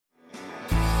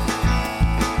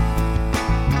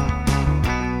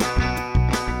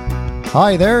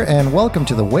Hi there, and welcome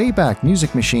to the Wayback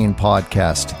Music Machine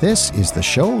podcast. This is the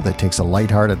show that takes a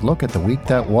lighthearted look at the week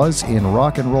that was in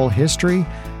rock and roll history.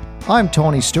 I'm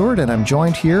Tony Stewart, and I'm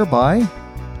joined here by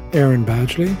Aaron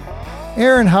Badgley.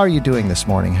 Aaron, how are you doing this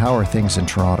morning? How are things in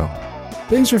Toronto?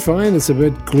 Things are fine. It's a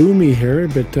bit gloomy here, a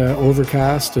bit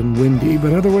overcast and windy,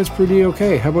 but otherwise pretty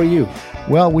okay. How about you?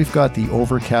 Well, we've got the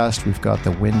overcast, we've got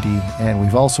the windy, and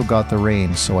we've also got the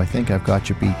rain, so I think I've got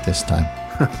you beat this time.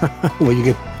 Well,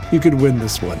 you could win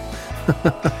this one.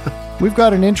 We've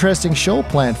got an interesting show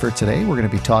planned for today. We're going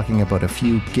to be talking about a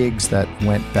few gigs that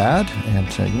went bad,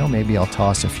 and maybe I'll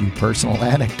toss a few personal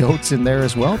anecdotes in there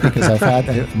as well, because I've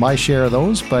had my share of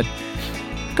those, but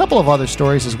a couple of other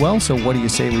stories as well. So what do you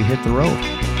say we hit the road?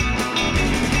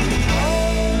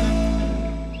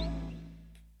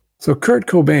 So Kurt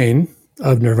Cobain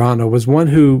of Nirvana was one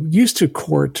who used to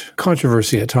court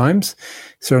controversy at times.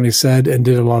 Certainly said and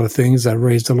did a lot of things that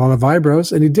raised a lot of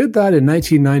eyebrows. And he did that in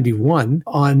 1991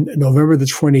 on November the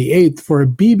 28th for a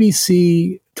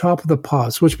BBC Top of the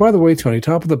Pops, which, by the way, Tony,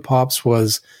 Top of the Pops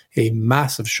was a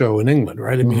massive show in England,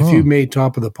 right? I mean, if you made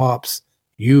Top of the Pops,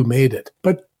 you made it.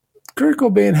 But Kurt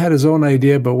Cobain had his own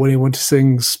idea about when he went to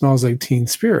sing Smells Like Teen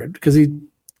Spirit, because he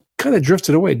kind of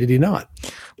drifted away, did he not?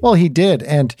 Well, he did.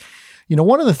 And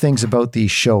one of the things about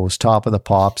these shows, Top of the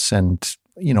Pops and,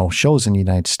 shows in the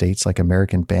United States like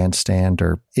American Bandstand,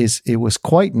 is it was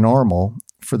quite normal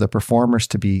for the performers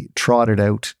to be trotted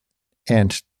out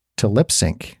and to lip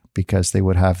sync, because they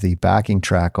would have the backing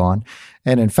track on.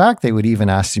 And in fact, they would even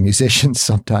ask the musicians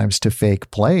sometimes to fake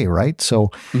play, right?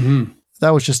 So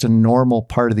that was just a normal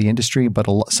part of the industry. But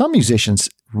some musicians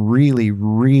really,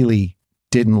 really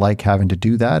didn't like having to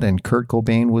do that, and Kurt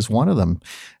Cobain was one of them.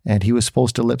 And he was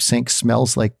supposed to lip sync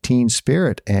Smells Like Teen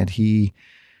Spirit, and he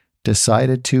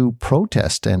decided to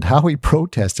protest. And how he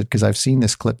protested, because I've seen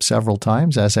this clip several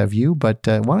times, as have you, but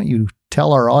why don't you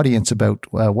tell our audience about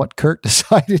what Kurt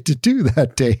decided to do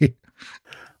that day?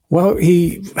 Well,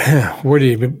 where do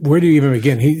you even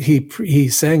begin? He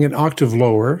sang an octave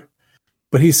lower,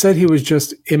 but he said he was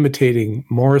just imitating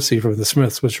Morrissey from the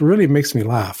Smiths, which really makes me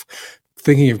laugh,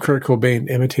 thinking of Kurt Cobain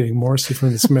imitating Morrissey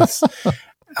from the Smiths,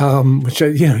 which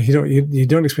you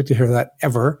don't expect to hear that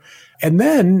ever. And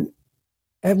then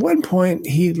at one point,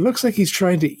 he looks like he's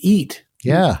trying to eat,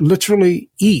 literally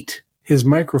eat his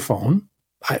microphone.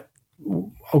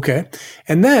 Okay,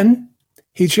 and then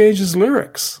he changes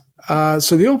lyrics.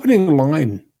 So the opening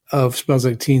line of Smells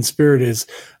Like Teen Spirit is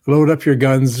 "Load up your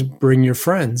guns, bring your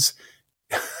friends."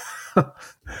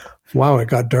 Wow, it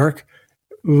got dark.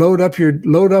 Load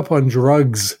up on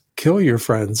drugs, kill your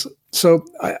friends. So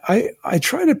I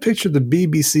try to picture the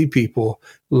BBC people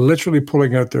literally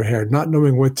pulling out their hair, not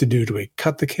knowing what to do. Do we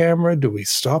cut the camera? Do we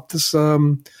stop this?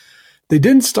 They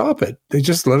didn't stop it. They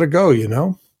just let it go,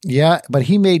 Yeah, but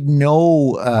he made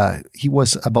he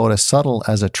was about as subtle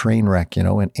as a train wreck,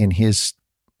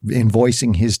 in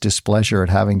voicing his displeasure at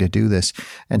having to do this.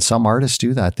 And some artists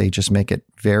do that. They just make it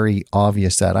very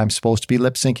obvious that I'm supposed to be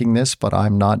lip syncing this, but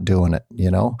I'm not doing it,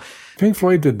 Pink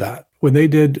Floyd did that. When they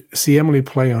did See Emily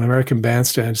Play on American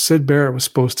Bandstand, Syd Barrett was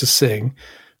supposed to sing,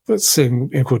 let's sing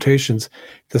in quotations.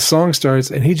 The song starts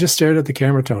and he just stared at the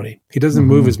camera, Tony. He doesn't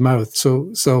move his mouth.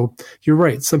 So you're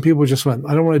right. Some people just went,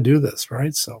 I don't want to do this,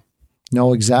 right? So.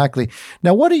 No, exactly.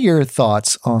 Now, what are your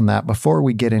thoughts on that before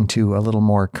we get into a little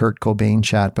more Kurt Cobain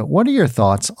chat? But what are your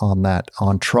thoughts on that,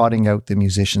 on trotting out the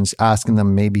musicians, asking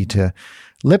them maybe to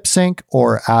lip sync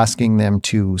or asking them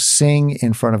to sing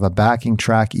in front of a backing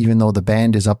track, even though the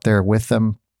band is up there with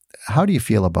them? How do you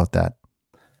feel about that?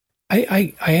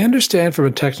 I understand from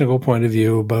a technical point of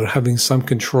view about having some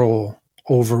control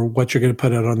over what you're going to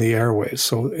put out on the airwaves.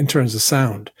 So in terms of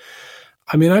sound,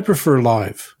 I mean, I prefer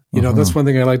live. That's one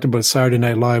thing I liked about Saturday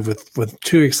Night Live, with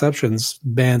two exceptions,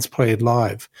 bands played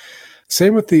live.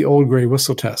 Same with the Old Grey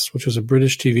Whistle Test, which was a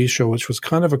British TV show, which was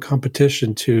kind of a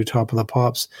competition to Top of the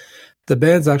Pops. The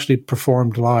bands actually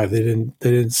performed live. They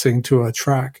didn't sing to a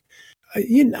track.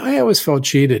 I always felt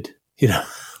cheated,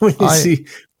 when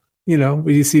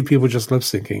you see people just lip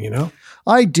syncing,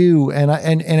 I do.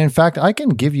 And in fact, I can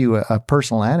give you a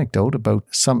personal anecdote about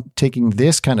taking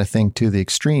this kind of thing to the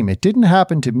extreme. It didn't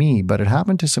happen to me, but it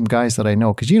happened to some guys that I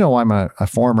know. Because, I'm a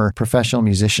former professional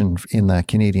musician in the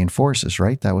Canadian Forces,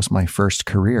 right? That was my first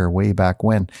career way back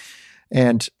when.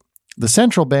 And the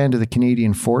central band of the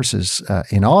Canadian Forces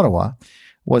in Ottawa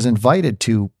was invited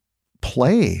to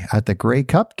play at the Grey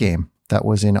Cup game that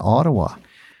was in Ottawa.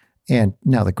 And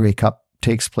now the Grey Cup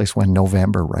takes place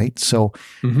November, right? So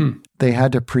they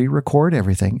had to pre-record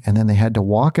everything, and then they had to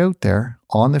walk out there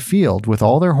on the field with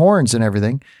all their horns and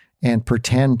everything and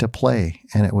pretend to play.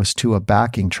 And it was to a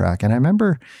backing track. And I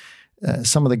remember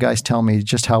some of the guys tell me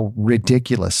just how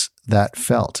ridiculous that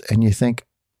felt. And you think,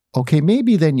 okay,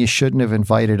 maybe then you shouldn't have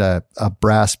invited a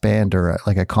brass band or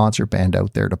like a concert band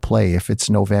out there to play if it's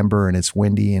November and it's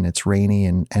windy and it's rainy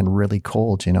and really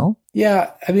cold, you know?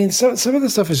 Yeah. I mean, some of the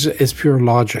stuff is pure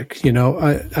logic. You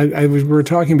know, we were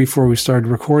talking before we started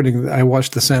recording. I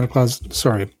watched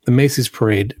the Macy's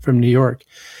parade from New York,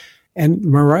 and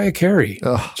Mariah Carey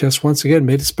just once again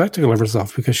made a spectacle of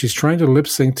herself because she's trying to lip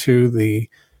sync to the,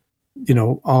 you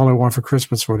know, All I Want for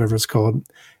Christmas or whatever it's called.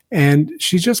 And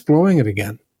she's just blowing it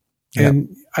again. Yep.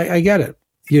 And I get it.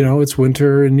 You know, it's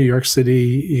winter in New York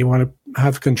City. You want to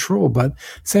have control. But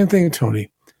same thing, Tony.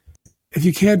 If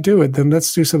you can't do it, then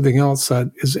let's do something else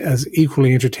that is as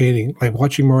equally entertaining, like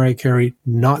watching Mariah Carey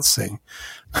not sing.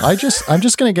 I'm just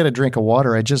going to get a drink of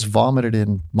water. I just vomited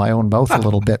in my own mouth a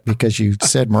little bit because you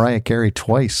said Mariah Carey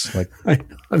twice. Like,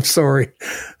 I'm sorry.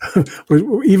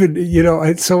 Even, you know,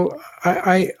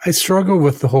 I struggle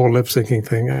with the whole lip syncing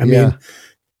thing. I mean,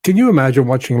 can you imagine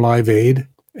watching Live Aid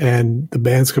and the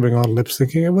band's coming on lip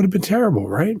syncing? It would have been terrible,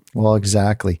 right? Well,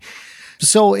 exactly.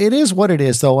 So it is what it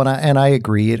is, though, and I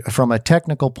agree. From a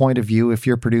technical point of view, if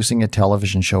you're producing a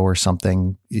television show or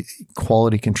something,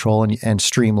 quality control and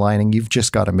streamlining, you've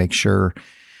just got to make sure.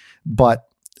 But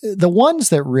the ones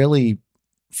that really,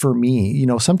 for me, you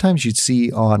know, sometimes you'd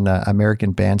see on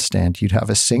American Bandstand, you'd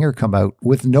have a singer come out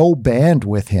with no band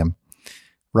with him,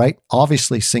 right?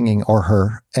 Obviously singing, or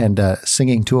her, and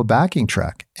singing to a backing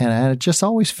track. And it just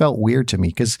always felt weird to me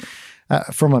because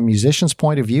from a musician's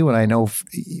point of view, and I know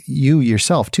you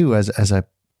yourself too, as a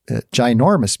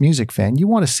ginormous music fan, you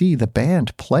want to see the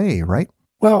band play, right?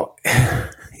 Well,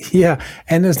 yeah.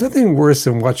 And there's nothing worse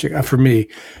than watching, for me,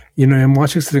 you know, I'm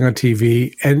watching something on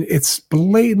TV and it's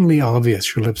blatantly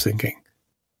obvious you're lip syncing.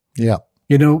 Yeah.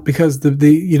 You know, because the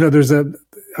you know,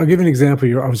 I'll give you an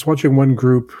example. I was watching one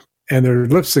group and they're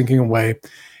lip syncing away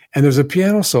and there's a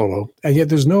piano solo and yet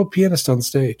there's no pianist on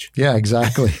stage. Yeah,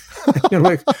 exactly. You're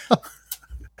like,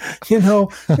 you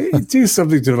know, do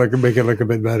something to like make it look a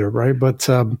bit better, right? But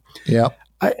yeah,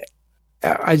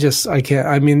 I can't.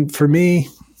 I mean, for me,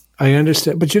 I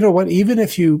understand. But you know what? Even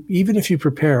if you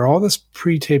prepare all this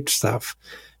pre-taped stuff,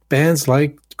 bands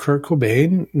like Kurt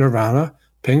Cobain, Nirvana,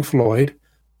 Pink Floyd,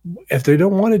 if they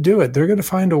don't want to do it, they're going to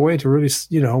find a way to really,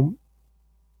 you know,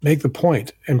 make the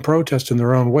point and protest in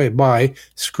their own way by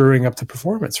screwing up the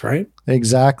performance, right?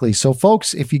 Exactly. So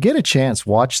folks, if you get a chance,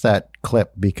 watch that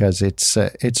clip because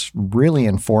it's really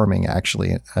informing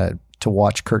actually to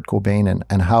watch Kurt Cobain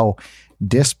and how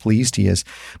displeased he is.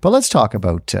 But let's talk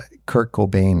about Kurt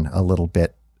Cobain a little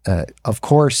bit. Of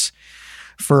course,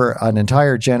 for an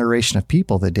entire generation of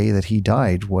people, the day that he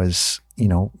died was, you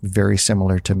know, very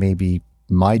similar to maybe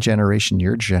my generation,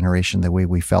 your generation, the way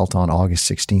we felt on August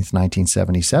 16th,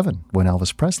 1977, when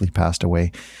Elvis Presley passed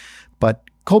away. But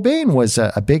Cobain was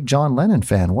a big John Lennon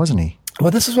fan, wasn't he?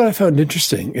 Well, this is what I found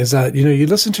interesting, is that, you know, you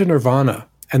listen to Nirvana,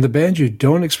 and the band you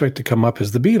don't expect to come up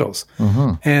is the Beatles.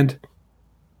 Mm-hmm. And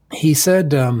he said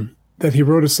that he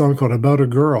wrote a song called About a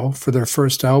Girl for their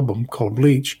first album called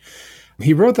Bleach.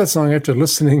 He wrote that song after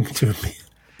listening to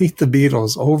Meet the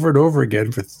Beatles over and over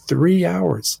again for 3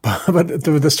 hours. But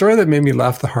the story that made me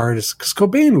laugh the hardest, because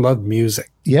Cobain loved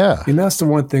music. Yeah. And that's the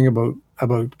one thing about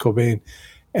Cobain.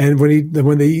 And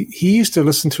when he used to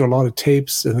listen to a lot of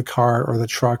tapes in the car or the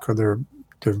truck or their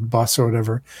bus or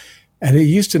whatever. And he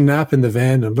used to nap in the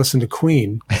van and listen to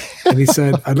Queen. And he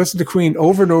said, I'd listen to Queen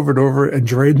over and over and over and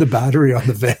drain the battery on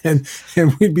the van,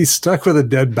 and we'd be stuck with a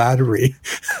dead battery.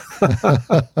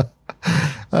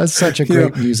 That's such a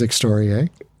great music story, eh?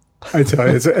 I tell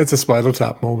you, it's a Spinal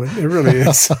Tap moment. It really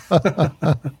is.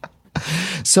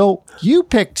 So you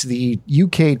picked the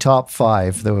UK top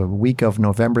 5 the week of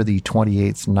November the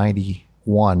 28th,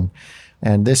 91.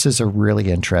 And this is a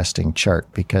really interesting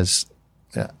chart because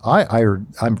I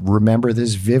remember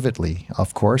this vividly.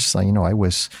 Of course, you know, I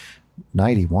was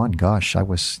 91. Gosh,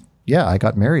 I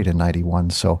got married in 91.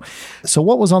 So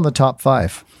what was on the top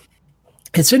 5?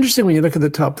 It's interesting when you look at the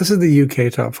top. This is the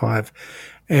UK top 5.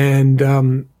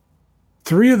 And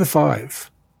 3 of the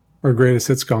 5 are greatest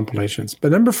hits compilations.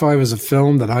 But number 5 is a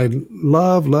film that I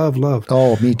love.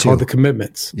 Oh, me too. Called The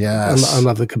Commitments. Yes. I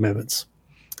love The Commitments.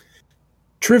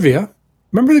 Trivia.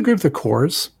 Remember the group The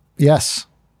Corrs? Yes.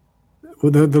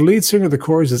 Well, the lead singer of The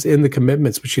Corrs is in The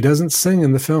Commitments, but she doesn't sing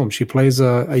in the film. She plays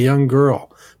a young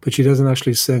girl, but she doesn't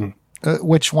actually sing.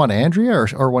 Which one, Andrea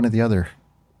or one of the other?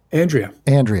 Andrea.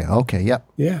 Okay, yep.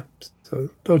 Yeah. So a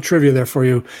little trivia there for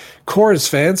you. Corrs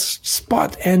fans,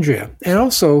 spot Andrea. And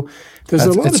also, there's a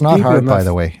lot of people. It's not hard, by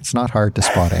the way. It's not hard to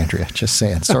spot Andrea. Just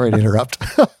saying. Sorry to interrupt.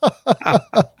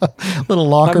 Little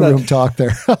locker room talk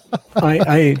there.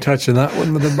 I ain't touching that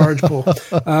one with a barge pole.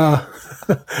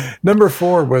 Number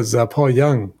 4 was Paul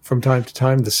Young, From Time to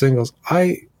Time, the singles.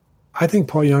 I think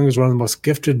Paul Young is one of the most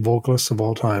gifted vocalists of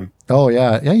all time. Oh,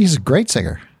 yeah. Yeah, he's a great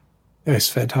singer. Yeah, he's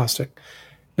fantastic.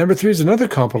 Number 3 is another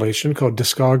compilation called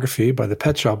Discography by the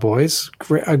Pet Shop Boys,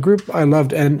 a group I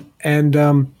loved. And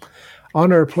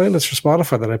on our playlist for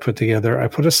Spotify that I put together, I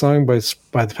put a song by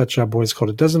the Pet Shop Boys called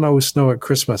It Doesn't Always Snow at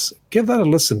Christmas. Give that a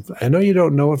listen. I know you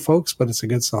don't know it, folks, but it's a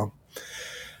good song.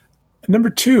 Number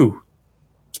 2,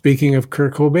 speaking of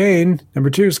Kurt Cobain, number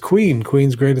 2 is Queen,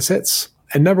 Queen's Greatest Hits.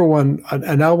 And number 1,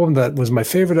 an album that was my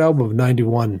favorite album of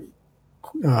 91,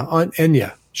 on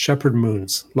Enya, Shepherd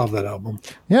Moons. Love that album.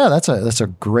 Yeah, that's a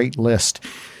great list.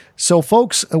 So,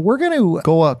 folks, we're going to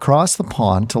go across the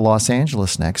pond to Los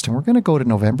Angeles next, and we're going to go to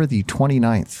November the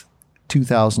 29th,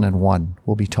 2001.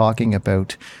 We'll be talking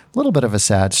about a little bit of a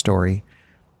sad story,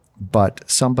 but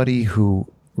somebody who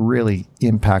really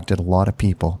impacted a lot of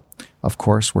people. Of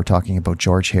course, we're talking about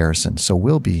George Harrison. So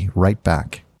we'll be right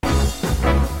back.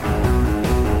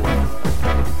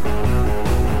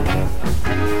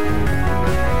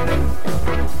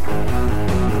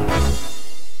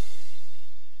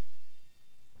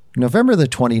 November the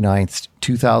 29th,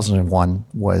 2001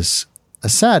 was a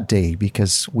sad day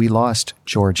because we lost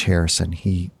George Harrison.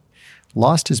 He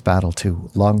lost his battle to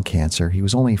lung cancer. He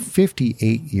was only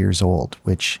 58 years old,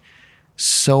 which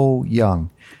so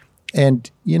young. And,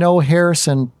 you know,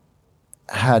 Harrison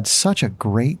had such a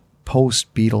great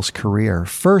post-Beatles career.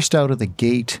 First out of the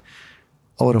gate,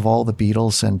 out of all the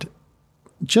Beatles, and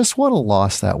just what a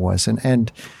loss that was.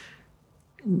 And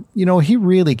you know, he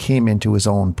really came into his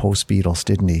own post-Beatles,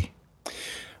 didn't he?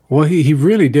 Well, he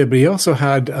really did, but he also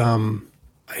had a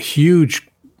huge...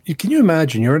 Can you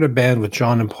imagine? You're in a band with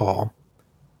John and Paul,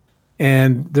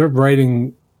 and they're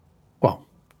writing, well,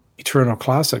 eternal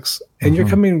classics, and you're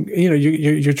coming, you know,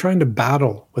 you're trying to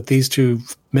battle with these two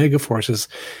mega forces.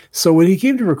 So when he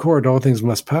came to record All Things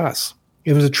Must Pass,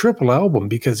 it was a triple album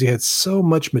because he had so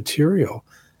much material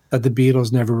that the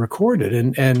Beatles never recorded.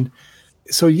 And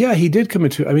so, yeah, he did come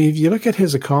into, I mean, if you look at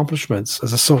his accomplishments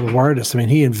as a solo artist, I mean,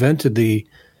 he invented the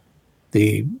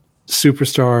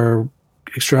Superstar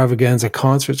Extravaganza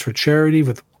concerts for charity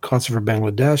with Concert for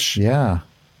Bangladesh. Yeah.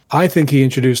 I think he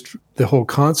introduced the whole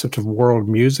concept of world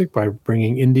music by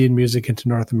bringing Indian music into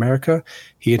North America.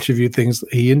 He introduced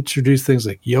things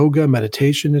like yoga,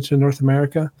 meditation into North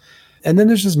America. And then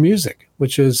there's his music,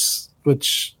 which,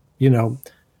 you know,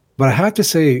 but I have to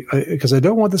say, because I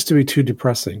don't want this to be too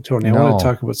depressing, Tony, I want to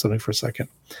talk about something for a second.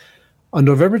 On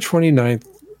November 29th,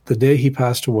 the day he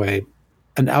passed away,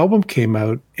 an album came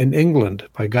out in England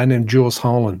by a guy named Jools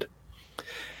Holland.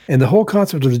 And the whole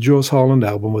concept of the Jools Holland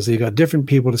album was that you got different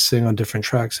people to sing on different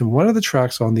tracks. And one of the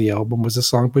tracks on the album was a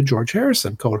song by George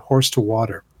Harrison called Horse to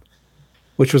Water,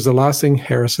 which was the last thing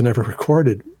Harrison ever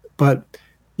recorded. But,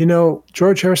 you know,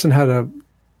 George Harrison had a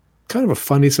kind of a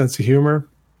funny sense of humor.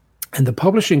 And the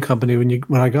publishing company,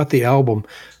 when I got the album,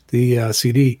 the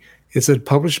CD, it said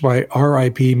published by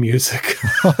R.I.P. Music.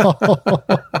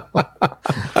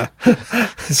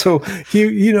 So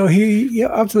he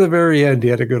up to the very end, he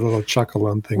had a good little chuckle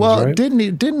on things. Well, right?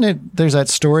 didn't it? There's that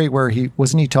story where he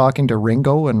talking to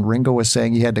Ringo, and Ringo was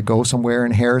saying he had to go somewhere,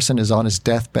 and Harrison is on his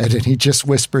deathbed, and he just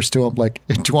whispers to him like,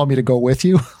 "Do you want me to go with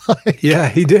you?" Yeah,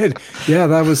 he did. Yeah,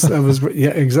 that was yeah,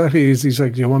 exactly. He's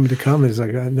like, "Do you want me to come?" And he's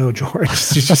like, "No, George."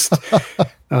 You just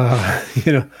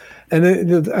you know. And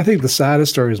then I think the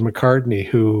saddest story is McCartney,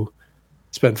 who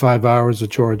spent 5 hours with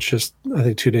George just, I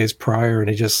think, 2 days prior, and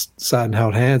he just sat and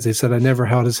held hands. He said, I never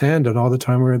held his hand in all the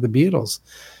time we were at the Beatles.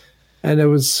 And it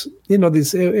was, you know,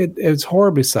 it's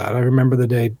horribly sad. I remember the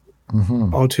day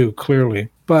all too clearly.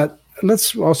 But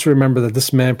let's also remember that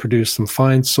this man produced some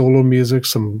fine solo music,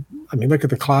 look at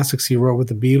the classics he wrote with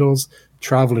the Beatles,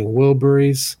 Traveling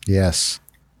Wilburys. Yes.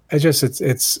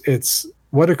 It's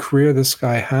what a career this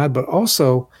guy had, but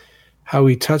also how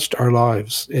he touched our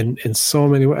lives in so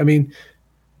many ways. I mean,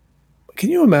 can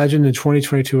you imagine in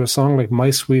 2022 a song like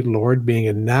My Sweet Lord being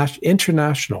an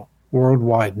international,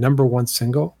 worldwide #1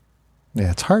 single?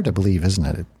 Yeah, it's hard to believe, isn't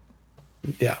it?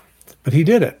 Yeah, but he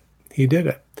did it. He did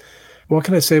it. What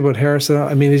can I say about Harrison?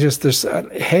 I mean,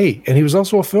 and he was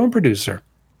also a film producer.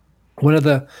 One of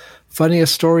the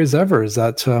funniest stories ever is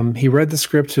that he read the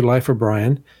script to Life of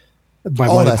Brian by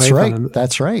Monty Python.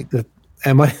 That's right.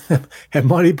 And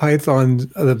Monty Python,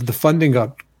 the funding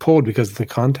got pulled because of the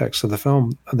context of the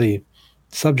film, the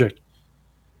subject.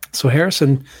 So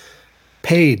Harrison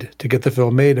paid to get the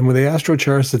film made. And when they asked George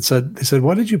Harrison, they said,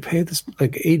 why did you pay this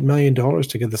like $8 million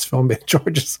to get this film made?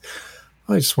 George's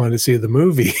I just wanted to see the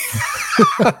movie.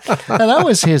 And that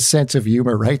was his sense of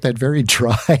humor, right? That very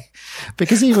dry.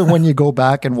 Because even when you go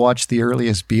back and watch the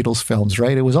earliest Beatles films,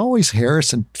 right, it was always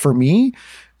Harrison. For me,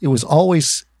 it was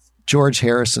always George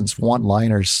Harrison's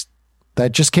one-liners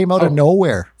that just came out of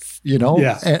nowhere,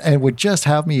 and would just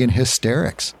have me in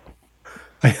hysterics.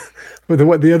 But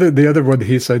the other one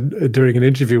he said during an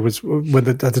interview was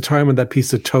at the time when that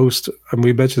piece of toast, and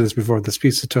we mentioned this before, this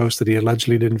piece of toast that he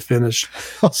allegedly didn't finish,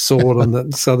 sold on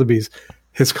the Sotheby's.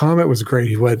 His comment was great.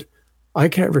 He went, "I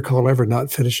can't recall ever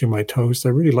not finishing my toast. I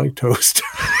really like toast."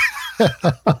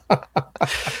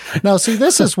 Now, see,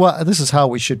 this is how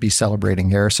we should be celebrating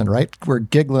Harrison, right? We're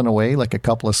giggling away like a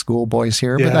couple of schoolboys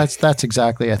here, but that's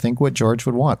exactly, I think, what George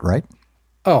would want, right?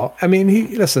 Oh, I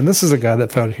mean, listen, this is a guy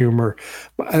that found humor.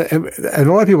 And a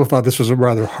lot of people thought this was a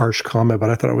rather harsh comment,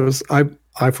 but I thought it was,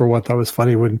 I for one, thought it was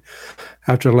funny when,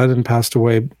 after Lennon passed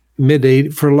away,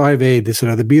 mid-80, for Live Aid, they said,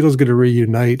 are the Beatles going to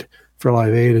reunite for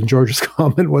Live Aid? And George's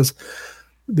comment was,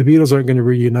 the Beatles aren't going to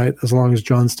reunite as long as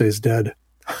John stays dead.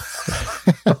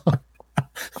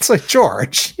 It's like,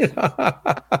 George.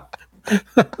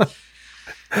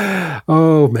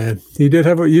 Oh man, he did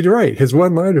have you're right. His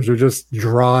one-liners are just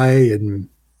dry and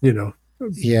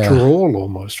droll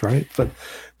almost, right? But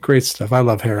great stuff. I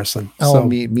love Harrison. Oh,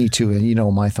 me too.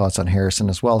 And my thoughts on Harrison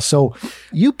as well. So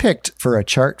you picked for a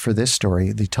chart for this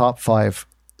story the top 5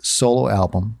 solo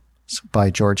albums by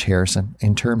George Harrison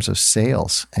in terms of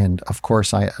sales, and of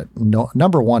course,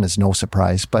 number 1 is no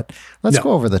surprise. But let's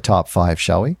go over the top 5,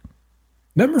 shall we?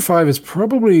 Number 5 is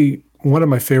probably one of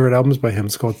my favorite albums by him.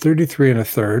 It's called 33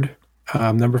 1/3.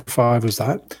 Number 5 was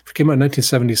that. It came out in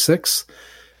 1976.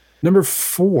 Number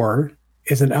 4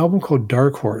 is an album called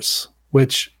Dark Horse,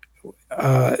 which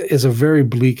is a very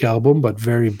bleak album, but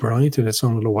very brilliant in its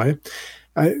own little way.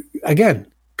 Again,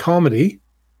 comedy.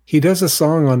 He does a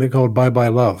song on it called Bye Bye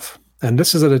Love. And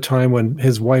this is at a time when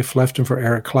his wife left him for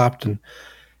Eric Clapton.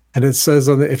 And it says,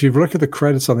 if you look at the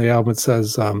credits on the album, it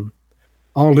says,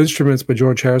 all instruments by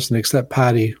George Harrison except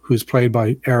Patty, who's played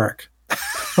by Eric.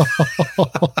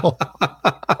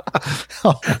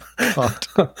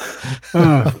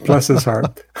 Bless his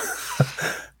heart.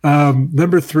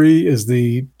 Number 3 is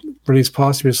the released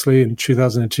posthumously in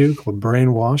 2002 called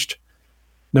Brainwashed.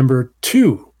 Number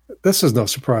 2, this is no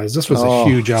surprise. This was a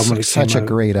huge album. When such a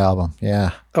great album.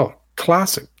 Yeah. Oh,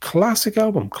 classic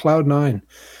album, Cloud 9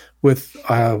 with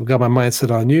Got My Mind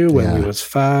Set on You, When We Was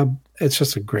Fab. It's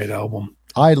just a great album.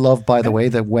 I love, by the way,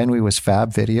 that When We Was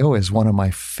Fab video is one of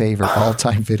my favorite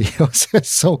all-time videos. It's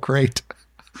so great.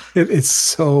 It's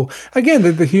so, again,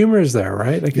 the humor is there,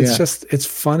 right? Like it's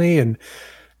funny, and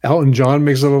Elton John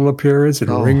makes a little appearance, and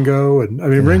Ringo, and I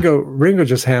mean, Ringo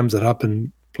just hams it up,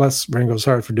 and plus Ringo's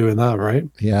hard for doing that, right?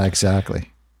 Yeah, exactly.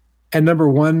 And number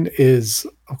 1 is,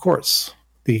 of course,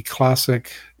 the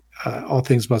classic All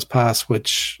Things Must Pass,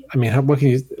 which, I mean, what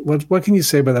can you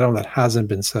say about that album that hasn't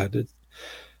been said?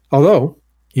 Although,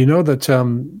 you know that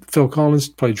Phil Collins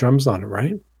played drums on it,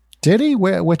 right? Did he?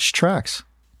 Which tracks?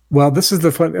 Well, this is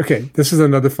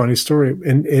another funny story.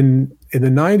 In the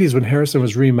 90s, when Harrison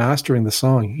was remastering the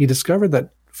song, he discovered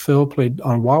that Phil played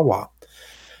on wah wah.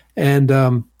 And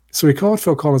so he called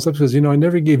Phil Collins up and says, I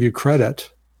never gave you credit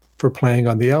for playing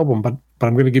on the album, but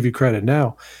I'm going to give you credit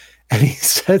now. And he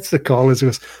said to Collins, he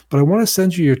goes, but I want to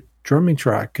send you your drumming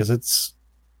track because it's,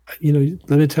 let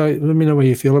me know what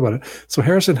you feel about it. So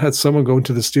Harrison had someone go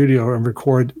into the studio and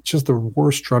record just the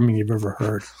worst drumming you've ever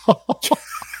heard.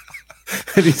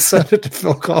 And he sent it to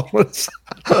Phil Collins.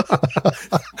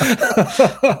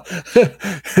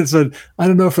 And said, I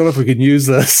don't know, Phil, if we can use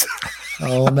this.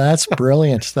 Oh, that's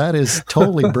brilliant. That is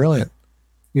totally brilliant.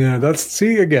 Yeah,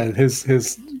 again,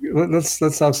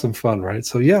 let's have some fun, right?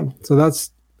 So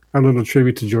that's a little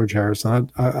tribute to George Harrison.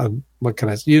 What can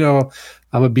I say?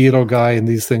 I'm a Beatle guy, and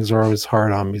these things are always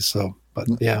hard on me. So, but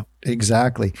yeah.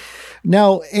 Exactly.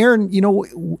 Now, Aaron,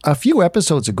 a few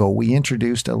episodes ago, we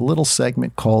introduced a little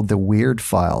segment called The Weird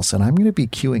Files, and I'm going to be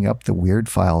queuing up The Weird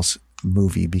Files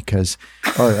movie the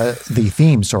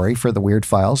theme, for The Weird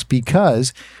Files,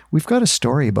 because we've got a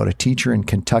story about a teacher in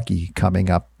Kentucky coming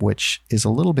up, which is a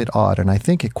little bit odd, and I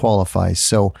think it qualifies.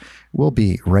 So we'll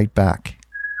be right back.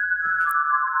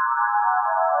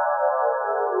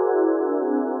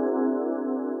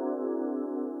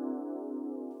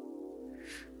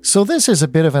 So this is a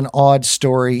bit of an odd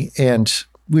story, and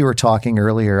we were talking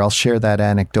earlier. I'll share that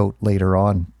anecdote later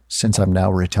on since I'm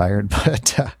now retired.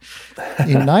 But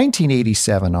in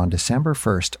 1987, on December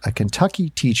 1st, a Kentucky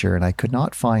teacher, and I could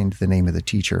not find the name of the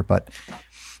teacher, but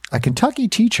a Kentucky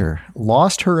teacher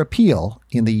lost her appeal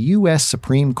in the U.S.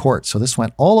 Supreme Court. So this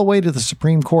went all the way to the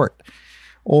Supreme Court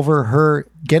over her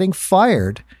getting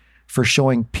fired for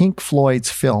showing Pink Floyd's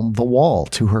film The Wall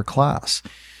to her class.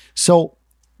 So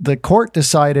the court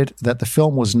decided that the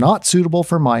film was not suitable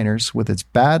for minors with its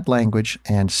bad language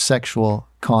and sexual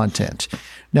content.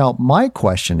 Now, my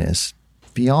question is,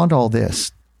 beyond all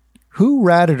this, who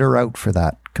ratted her out for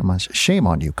that? Come on, shame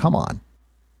on you. Come on.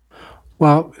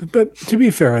 Well, but to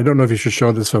be fair, I don't know if you should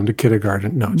show this film to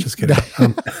kindergarten. No, just kidding.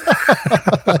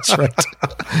 That's right.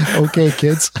 Okay,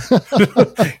 kids.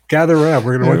 Gather around.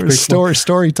 We're going to watch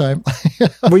story time.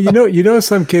 Well, you know,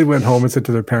 some kid went home and said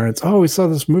to their parents, "Oh, we saw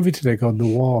this movie today called The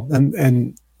Wall,"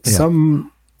 and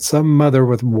some mother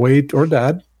with or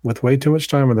dad with way too much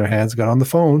time on their hands got on the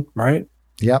phone, right?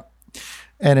 Yep.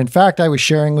 And in fact, I was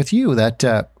sharing with you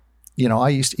that.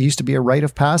 It used to be a rite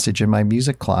of passage in my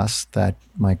music class that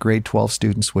my grade 12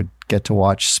 students would get to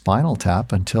watch Spinal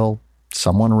Tap until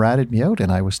someone ratted me out,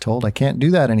 and I was told I can't do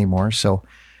that anymore. So,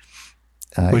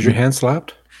 was your hand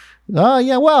slapped?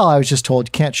 Yeah. Well, I was just told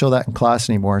you can't show that in class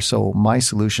anymore. So my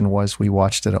solution was we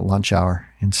watched it at lunch hour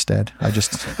instead.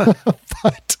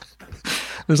 But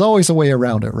there's always a way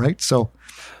around it, right? So,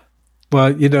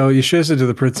 well, you should have said to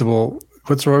the principal,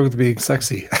 "What's wrong with being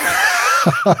sexy?"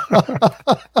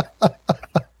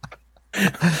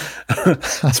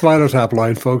 Spinal Tap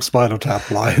line, folks. Spinal Tap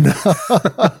line.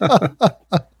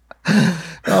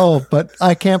 Oh, but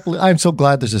I can't believe, I'm so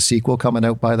glad there's a sequel coming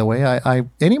out, by the way. I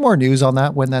any more news on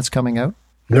that, when that's coming out?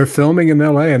 They're filming in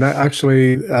LA, and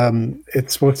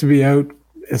it's supposed to be out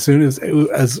as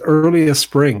early as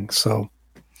spring. So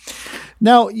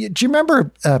now, do you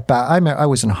remember, I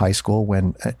was in high school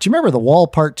when, do you remember The Wall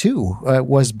Part 2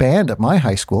 was banned at my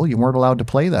high school? You weren't allowed to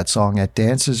play that song at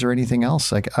dances or anything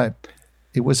else.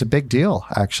 It was a big deal,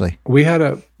 actually. We had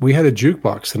a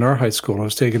jukebox in our high school. I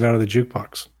was taken out of the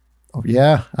jukebox. Oh,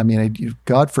 yeah. I mean,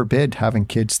 God forbid having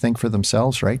kids think for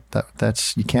themselves, right?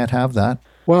 That's you can't have that.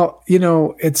 Well,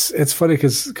 it's funny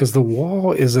because The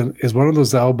Wall is one of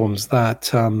those albums that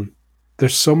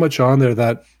there's so much on there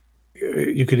that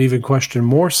you could even question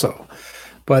more so,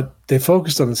 but they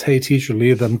focused on this, "Hey teacher,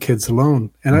 leave them kids alone."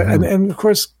 And and of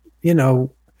course,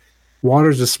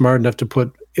 Waters is smart enough to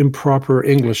put improper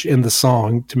English in the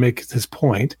song to make his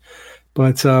point.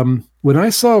 But when I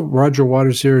saw Roger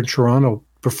Waters here in Toronto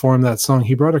perform that song,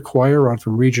 he brought a choir on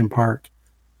from Regent Park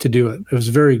to do it. It was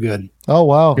very good. Oh,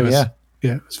 wow. Yeah,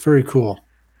 it was very cool.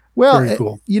 Well, very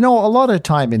cool. A lot of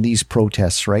time in these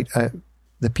protests, right?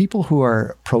 The people who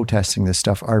are protesting this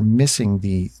stuff are missing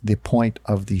the point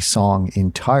of the song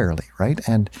entirely, right?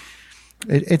 And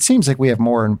it seems like we have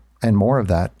more and more of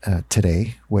that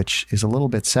today, which is a little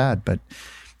bit sad. But,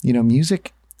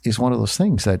 music is one of those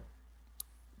things that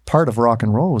part of rock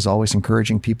and roll was always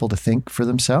encouraging people to think for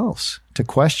themselves, to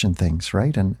question things,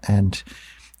 right? And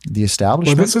the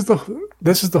establishment. Well,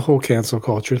 this is the whole cancel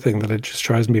culture thing that it just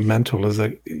drives me mental. Is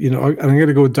that I'm going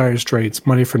to go with Dire Straits,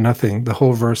 "Money for Nothing," the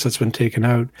whole verse that's been taken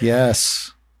out.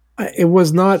 Yes, it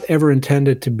was not ever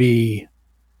intended to be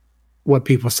what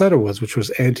people said it was, which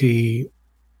was anti,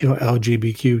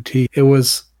 LGBTQ. It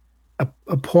was a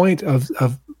point of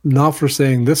Knopfler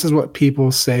saying this is what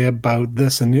people say about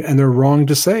this, and they're wrong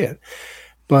to say it.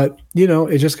 But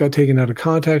it just got taken out of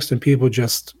context, and people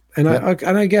just. And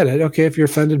I get it. Okay, if you're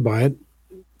offended by it,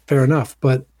 fair enough.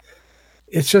 But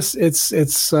it's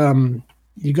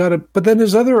you got to. But then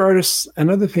there's other artists and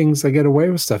other things that get away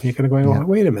with stuff. And you're kind of going, "Oh,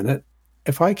 wait a minute.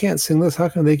 If I can't sing this, how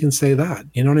come they can say that?"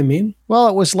 You know what I mean? Well,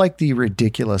 it was like the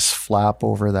ridiculous flap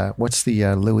over that. What's the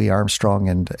Louis Armstrong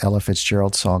and Ella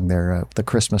Fitzgerald song there? The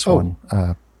Christmas one,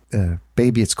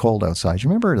 "Baby It's Cold Outside." You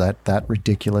remember that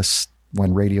ridiculous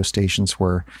when radio stations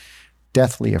were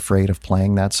deathly afraid of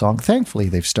playing that song. Thankfully,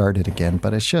 they've started again,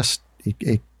 but it's just,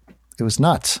 it was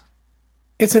nuts.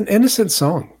 It's an innocent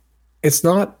song. It's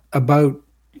not about,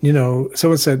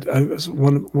 someone said,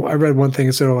 I read one thing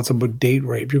and said, "Oh, it's about date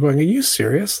rape." You're going, are you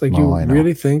serious? Like, you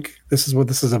really think this is what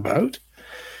this is about?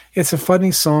 It's a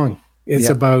funny song. It's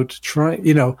about trying,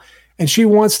 and she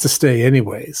wants to stay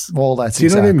anyways. Well, that's Do you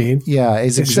know what I mean? Yeah,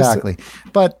 exactly.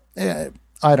 But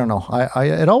I don't know.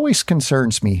 It always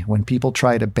concerns me when people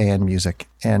try to ban music.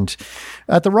 And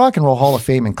at the Rock and Roll Hall of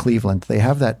Fame in Cleveland, they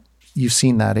have that. You've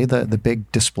seen that, the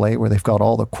big display where they've got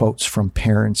all the quotes from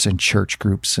parents and church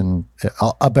groups and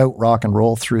about rock and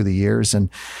roll through the years. And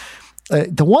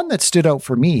the one that stood out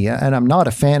for me, and I'm not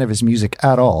a fan of his music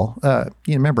at all.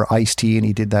 You remember Ice-T, and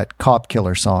he did that Cop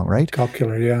Killer song, right? Cop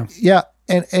Killer, yeah. Yeah.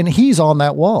 And he's on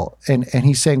that wall, and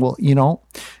he's saying, well,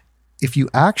 if you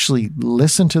actually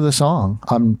listen to the song,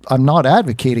 I'm not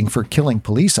advocating for killing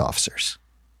police officers,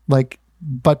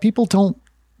 but people don't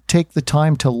take the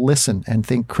time to listen and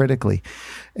think critically.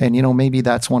 And, maybe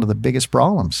that's one of the biggest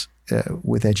problems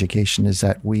with education is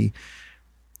that we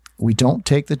we don't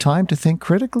take the time to think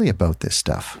critically about this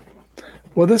stuff.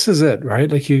 Well, this is it,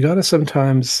 right? Like you got to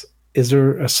sometimes, is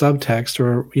there a subtext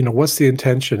or, what's the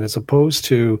intention as opposed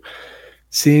to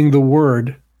seeing the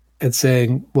word and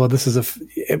saying, well, this is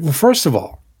well, first of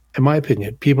all, in my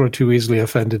opinion, people are too easily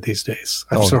offended these days.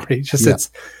 I'm sorry. Just it's,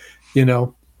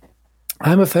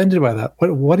 I'm offended by that.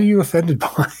 What are you offended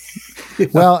by?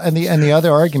 Well, and the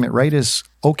other argument, right, is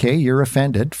okay, you're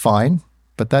offended, fine,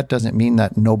 but that doesn't mean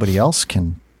that nobody else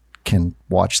can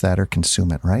watch that or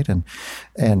consume it, right?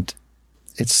 And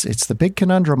it's the big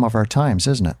conundrum of our times,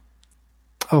 isn't it?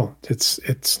 Oh,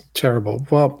 it's terrible.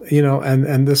 Well,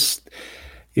 and this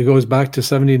it goes back to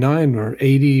 79 or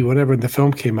 80, whatever the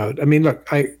film came out. I mean, look,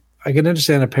 I can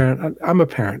understand a parent. I'm a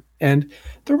parent, and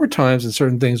there were times that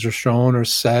certain things were shown or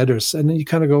said, and then you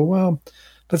kind of go, well,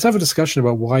 let's have a discussion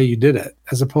about why you did it,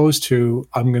 as opposed to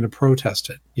I'm going to protest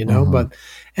it, But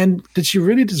and did she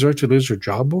really deserve to lose her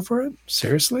job over it?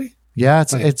 Seriously? Yeah,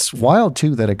 it's wild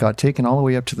too that it got taken all the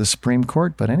way up to the Supreme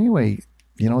Court. But anyway,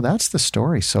 that's the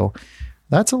story. So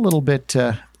that's a little bit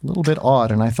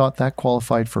odd, and I thought that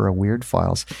qualified for a Weird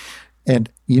Files. And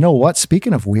you know what?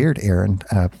 Speaking of weird, Aaron,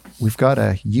 we've got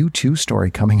a U2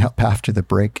 story coming up after the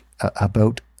break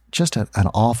about just an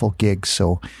awful gig.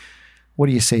 So what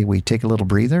do you say we take a little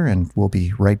breather and we'll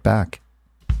be right back?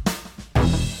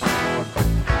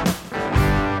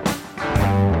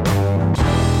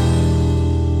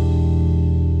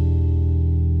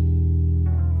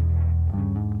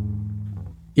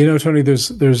 Tony,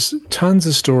 there's tons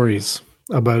of stories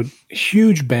about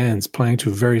huge bands playing to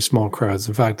very small crowds.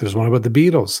 In fact, there's one about the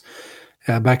Beatles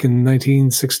back in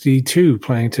 1962,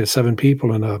 playing to 7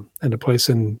 people in a place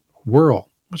in Wirral,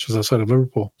 which was outside of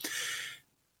Liverpool.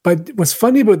 But what's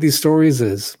funny about these stories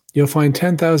is you'll find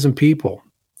 10,000 people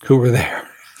who were there,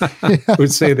 who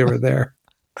would say they were there.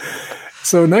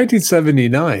 So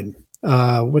 1979,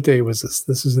 what day was this?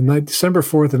 This is December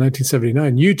 4th of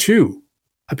 1979. U2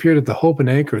 appeared at the Hope and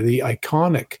Anchor, the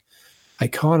iconic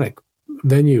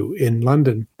venue in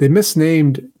London. They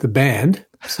misnamed the band,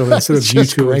 so instead of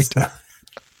U2,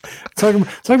 talking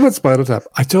about Spinal Tap.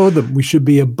 I told them we should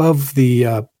be above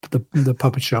the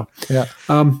puppet show. Yeah.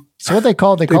 So what they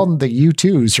called them the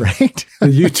U2s, right? The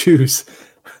U2s.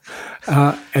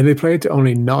 And they played to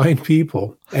only 9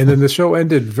 people. And then the show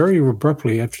ended very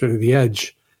abruptly after The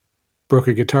Edge broke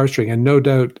a guitar string, and no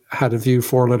doubt had a few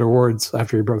 4-letter words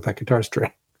after he broke that guitar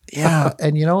string. Yeah.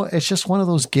 And it's just one of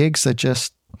those gigs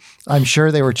that I'm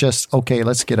sure they were just, okay,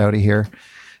 let's get out of here.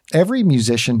 Every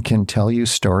musician can tell you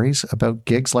stories about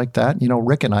gigs like that.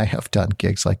 Rick and I have done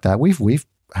gigs like that. We've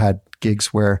had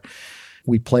gigs where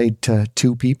we played to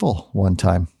 2 people one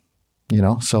time,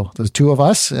 so there's 2 of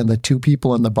us and the 2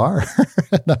 people in the bar.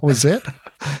 That was it.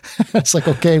 It's like,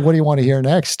 okay, what do you want to hear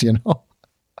next?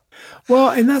 Well,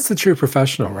 and that's the true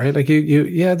professional, right? Like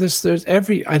there's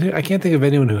I can't think of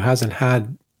anyone who hasn't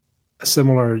had a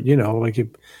similar,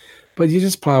 but you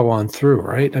just plow on through,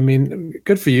 right? I mean,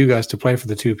 good for you guys to play for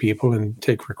the 2 people and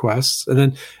take requests. And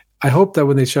then I hope that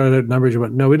when they shouted out numbers, you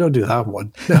went, no, we don't do that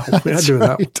one. No, we're not doing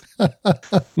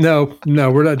that. No,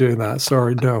 we're not doing that.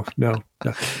 Sorry. No.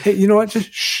 Hey, you know what?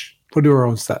 Just shh, we'll do our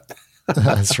own set.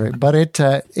 That's right. But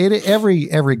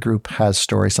every group has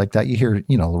stories like that. You hear,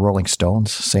 the Rolling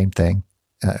Stones, same thing,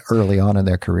 early on in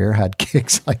their career had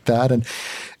gigs like that. And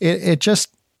it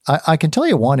just, I can tell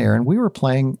you one, Aaron, we were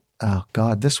playing, oh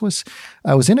God,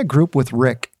 I was in a group with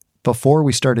Rick before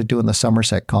we started doing the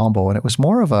Somerset Combo, and it was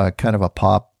more of a kind of a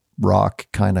pop rock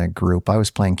kind of group. I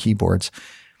was playing keyboards,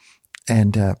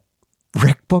 and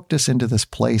Rick booked us into this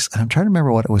place. I'm trying to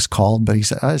remember what it was called, but he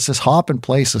said, it's this hopping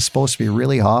place. It's supposed to be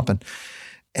really hopping.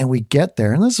 And we get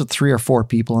there, and there's 3 or 4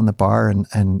 people in the bar.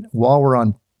 And while we're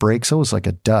on break, so it was like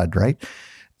a dud, right?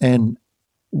 And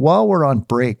while we're on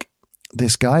break,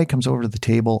 this guy comes over to the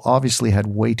table, obviously had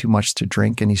way too much to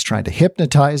drink, and he's trying to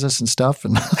hypnotize us and stuff.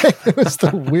 And it was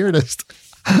the weirdest.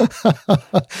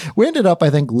 We ended up, I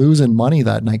think, losing money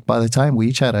that night. By the time we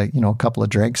each had a couple of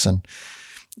drinks, and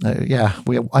I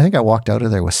think I walked out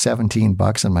of there with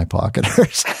 $17 in my pocket or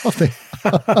something.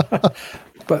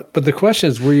 But the question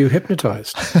is, were you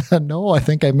hypnotized? No, I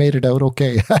think I made it out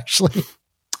okay, actually.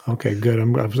 Okay, good. I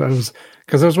was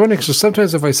wondering, because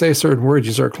sometimes if I say a certain word,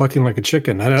 you start clucking like a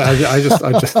chicken. I just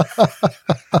I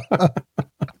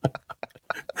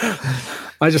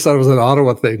just thought it was an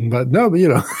Ottawa thing, but no,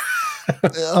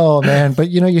 Oh man, but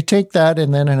you take that,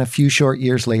 and then in a few short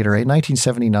years later, right,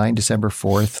 1979, December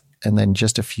 4th, and then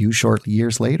just a few short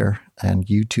years later, and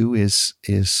U2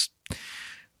 is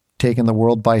taking the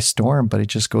world by storm. But it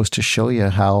just goes to show you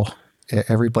how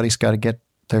everybody's got to get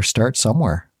their start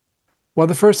somewhere. Well,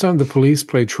 the first time the Police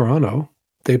played Toronto,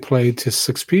 they played to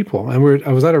 6 people. And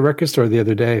I was at a record store the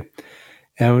other day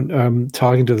and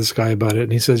talking to this guy about it.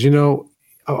 And he says,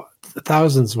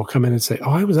 thousands will come in and say,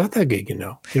 "Oh, I was at that gig,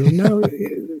 No,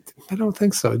 I don't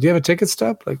think so. Do you have a ticket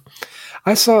stub?" Like,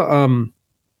 I saw,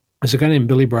 there's a guy named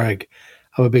Billy Bragg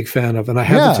I'm a big fan of, and I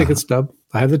have the ticket stub.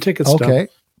 Okay.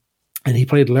 And he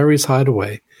played Larry's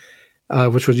Hideaway,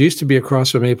 which used to be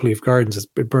across from Maple Leaf Gardens.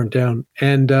 It burnt down.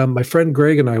 And my friend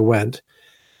Greg and I went,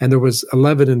 and there was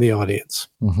 11 in the audience.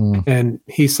 Mm-hmm. And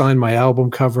he signed my album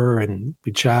cover, and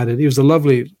we chatted. He was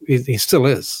he still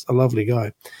is a lovely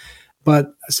guy.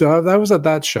 But so I was at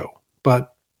that show.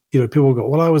 But, people go,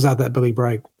 "Well, I was at that Billy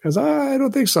Bragg." I was, "I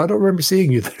don't think so. I don't remember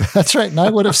seeing you there." That's right. And I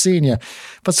would have seen you.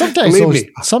 But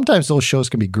sometimes those shows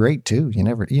can be great too. You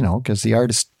never, because the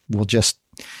artist will just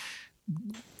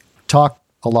talk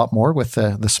a lot more with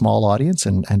the small audience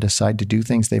and decide to do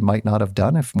things they might not have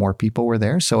done if more people were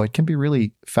there. So it can be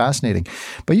really fascinating.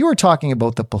 But you were talking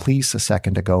about the Police a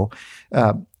second ago,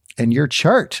 and your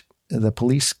chart, the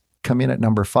Police come in at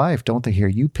number 5, don't they? Here,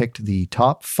 you picked the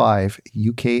top 5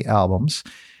 UK albums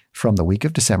from the week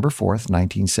of December 4th,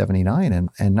 1979.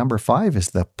 And number 5 is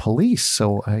the Police.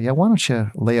 So why don't you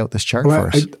lay out this chart for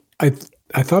us?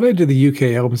 I thought I did the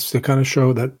UK albums to kind of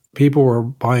show that people were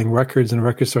buying records in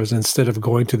record stores instead of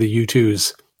going to the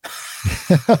U2s.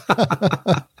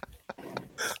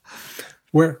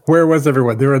 Where was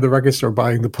everyone? They were at the record store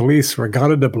buying the Police,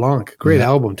 Reggatta de Blanc. Great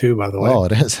album too, by the way. Oh,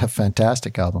 it is a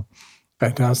fantastic album.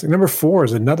 Fantastic. Number 4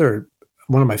 is another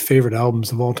one of my favorite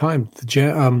albums of all time. The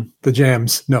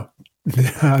Jams. No,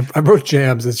 I wrote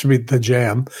Jams. It should be The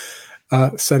Jam.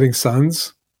 Setting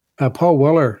Suns. Paul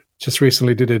Weller just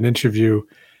recently did an interview,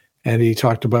 and he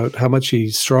talked about how much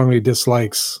he strongly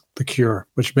dislikes The Cure,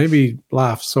 which made me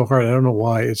laugh so hard. I don't know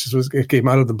why. It came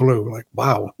out of the blue. Like,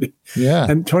 wow. Yeah.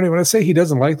 And Tony, when I say he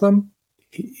doesn't like them,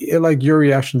 like your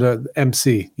reaction to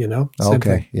MC, Same okay.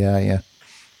 thing. Yeah.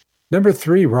 Number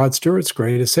 3, Rod Stewart's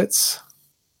Greatest Hits.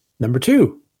 Number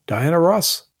 2, Diana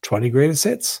Ross, 20 Greatest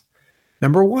Hits.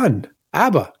 Number 1,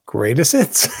 ABBA, Greatest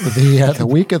Hits. The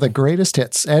week of the Greatest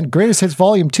Hits, and Greatest Hits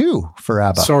Volume 2 for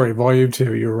ABBA. Sorry, Volume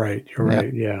 2. You're right.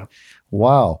 Yeah.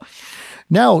 Wow.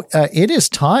 Now, it is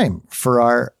time for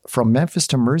our From Memphis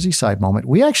to Merseyside moment.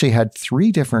 We actually had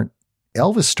 3 different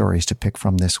Elvis stories to pick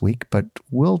from this week, but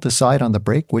we'll decide on the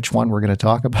break which one we're going to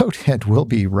talk about, and we'll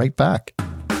be right back.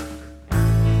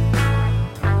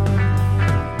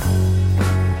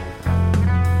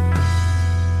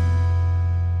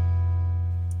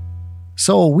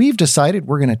 So we've decided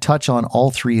we're going to touch on all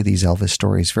 3 of these Elvis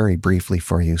stories very briefly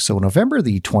for you. So November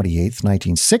the 28th,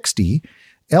 1960,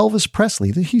 Elvis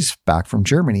Presley, he's back from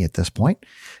Germany at this point.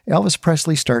 Elvis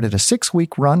Presley started a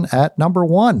 6-week run at number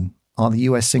 1 on the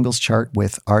US singles chart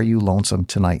with Are You Lonesome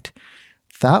Tonight?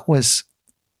 That was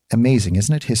amazing,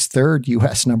 isn't it? His 3rd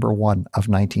US number 1 of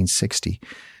 1960.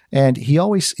 And he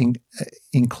always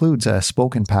includes a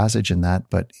spoken passage in that,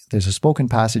 but there's a spoken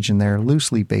passage in there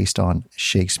loosely based on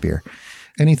Shakespeare.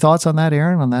 Any thoughts on that,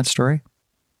 Aaron, on that story?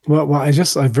 Well, I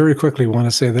very quickly want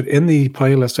to say that in the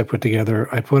playlist I put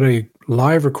together, I put a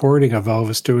live recording of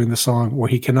Elvis doing the song where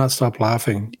he cannot stop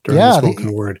laughing during the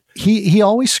spoken word. He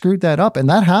always screwed that up, and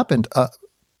that happened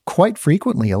quite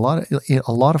frequently. A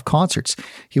lot of concerts,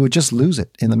 he would just lose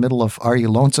it in the middle of Are You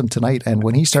Lonesome Tonight? And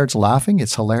when he starts laughing,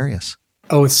 it's hilarious.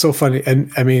 Oh, it's so funny. And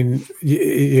I mean,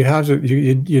 you haven't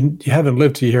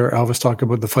lived to hear Elvis talk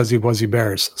about the Fuzzy Wuzzy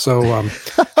Bears. So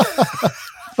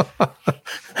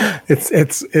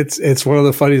it's one of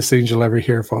the funniest things you'll ever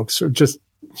hear, folks. So just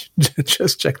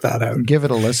check that out. Give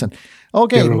it a listen.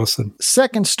 Okay. Give it a listen.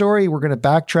 Second story, we're going to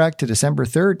backtrack to December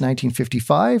 3rd,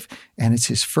 1955, and it's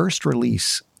his first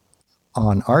release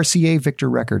on RCA Victor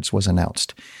Records was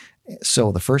announced.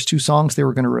 So the first 2 songs they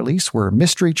were going to release were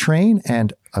Mystery Train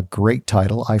and a great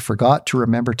title, I Forgot to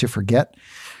Remember to Forget.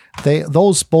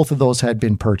 Both of those had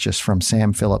been purchased from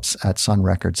Sam Phillips at Sun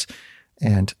Records.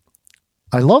 And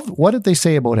I love, what did they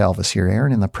say about Elvis here,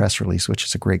 Aaron, in the press release, which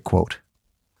is a great quote.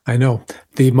 I know.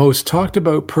 The most talked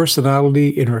about personality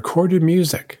in recorded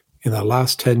music in the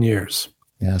last 10 years.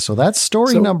 Yeah, so that's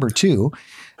story number 2.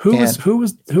 Who was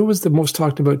the most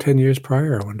talked about 10 years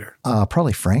prior, I wonder?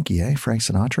 Probably Frankie, Frank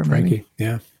Sinatra, maybe? Frankie,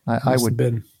 yeah.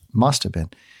 Must have been.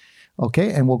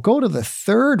 Okay, and we'll go to the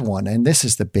third one, and this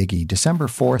is the biggie. December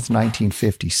 4th,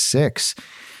 1956.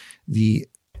 The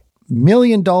 $1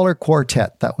 Million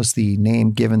Quartet, that was the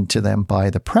name given to them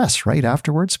by the press right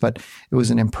afterwards, but it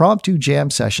was an impromptu jam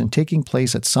session taking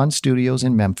place at Sun Studios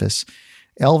in Memphis.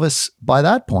 Elvis, by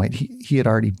that point, he had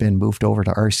already been moved over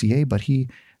to RCA, but he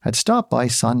had stopped by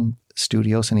Sun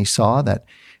Studios and he saw that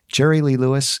Jerry Lee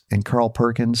Lewis and Carl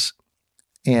Perkins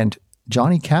and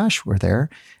Johnny Cash were there,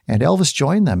 and Elvis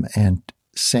joined them. And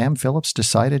Sam Phillips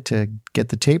decided to get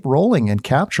the tape rolling and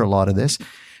capture a lot of this.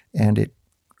 And it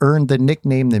earned the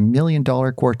nickname the $1 Million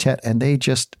Quartet. And they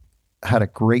just had a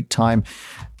great time.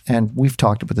 And we've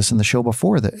talked about this in the show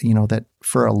before, that, you know, that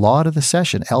for a lot of the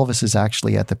session, Elvis is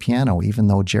actually at the piano, even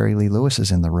though Jerry Lee Lewis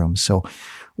is in the room. So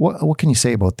what can you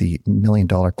say about the $1 Million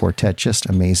Quartet? Just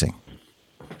amazing.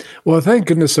 Well, thank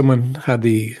goodness someone had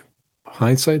the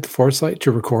hindsight, the foresight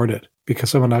to record it,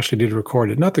 because someone actually did record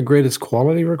it. Not the greatest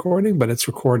quality recording, but it's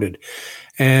recorded.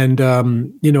 And,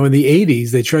 you know, in the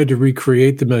 80s, they tried to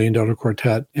recreate the $1 Million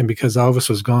Quartet. And because Elvis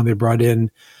was gone, they brought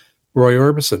in Roy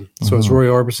Orbison. So it's Roy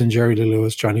Orbison, Jerry Lee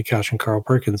Lewis, Johnny Cash, and Carl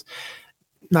Perkins.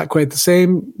 Not quite the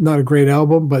same, not a great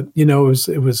album, but, you know,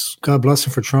 it was God bless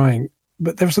him for trying.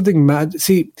 But there was something mad.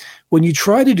 See, when you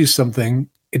try to do something,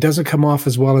 it doesn't come off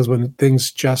as well as when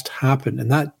things just happen. And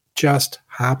that just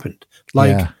happened.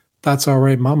 Like, That's All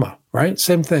Right, Mama, right?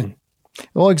 Same thing.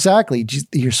 Well, exactly.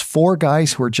 There's 4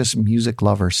 guys who are just music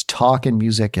lovers, talking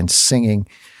music and singing.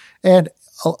 And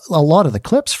a lot of the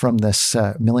clips from this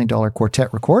 $1 Million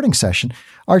Quartet recording session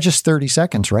are just 30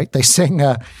 seconds, right? They sing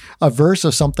a verse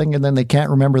of something and then they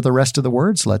can't remember the rest of the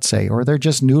words, let's say, or they're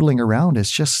just noodling around.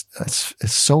 It's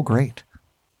so great.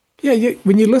 Yeah,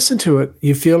 when you listen to it,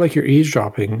 you feel like you're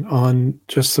eavesdropping on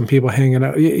just some people hanging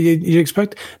out. You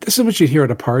expect, this is what you'd hear at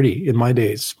a party in my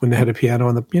days when they had a piano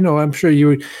on the, you know, I'm sure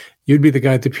you'd be the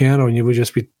guy at the piano and you would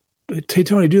just be, hey,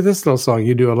 Tony, do this little song.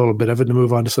 You do a little bit of it to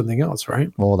move on to something else,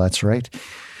 right? Well, that's right.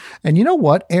 And you know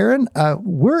what, Aaron,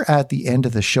 we're at the end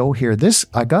of the show here.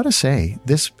 I got to say,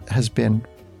 this has been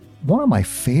one of my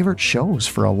favorite shows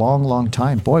for a long, long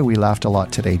time. Boy, we laughed a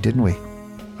lot today, didn't we?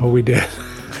 Oh, we did.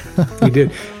 We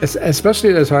did, especially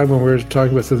at a time when we were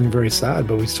talking about something very sad,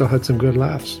 but we still had some good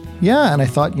laughs. Yeah, and I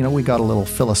thought, you know, we got a little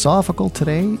philosophical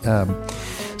today.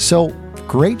 So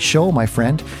great show, my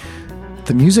friend.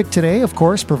 The music today, of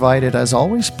course, provided as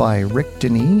always by Rick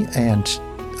Denis, and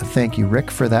thank you,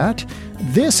 Rick, for that.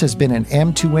 This has been an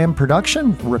M2M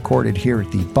production recorded here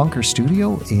at the Bunker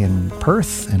Studio in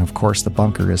Perth. And of course, the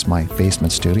Bunker is my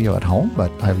basement studio at home,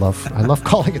 but I love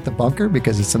calling it the Bunker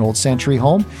because it's an old century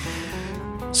home.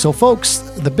 So folks,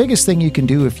 the biggest thing you can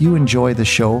do if you enjoy the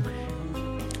show,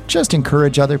 just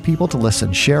encourage other people to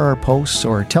listen, share our posts,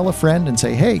 or tell a friend and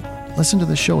say, hey, listen to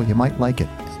the show, you might like it.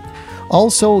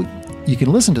 Also, you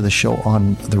can listen to the show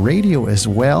on the radio as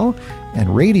well,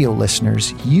 and radio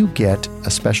listeners, you get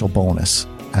a special bonus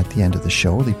at the end of the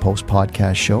show, the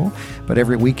post-podcast show. But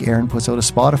every week, Aaron puts out a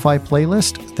Spotify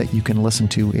playlist that you can listen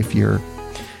to if you're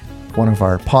one of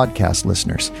our podcast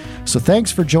listeners. So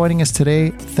thanks for joining us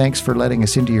today. Thanks for letting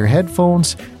us into your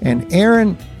headphones. And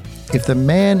Aaron, if the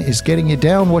man is getting you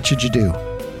down, what should you do?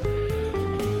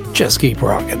 Just keep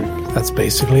rocking. That's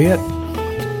basically it.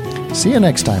 See you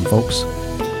next time, folks.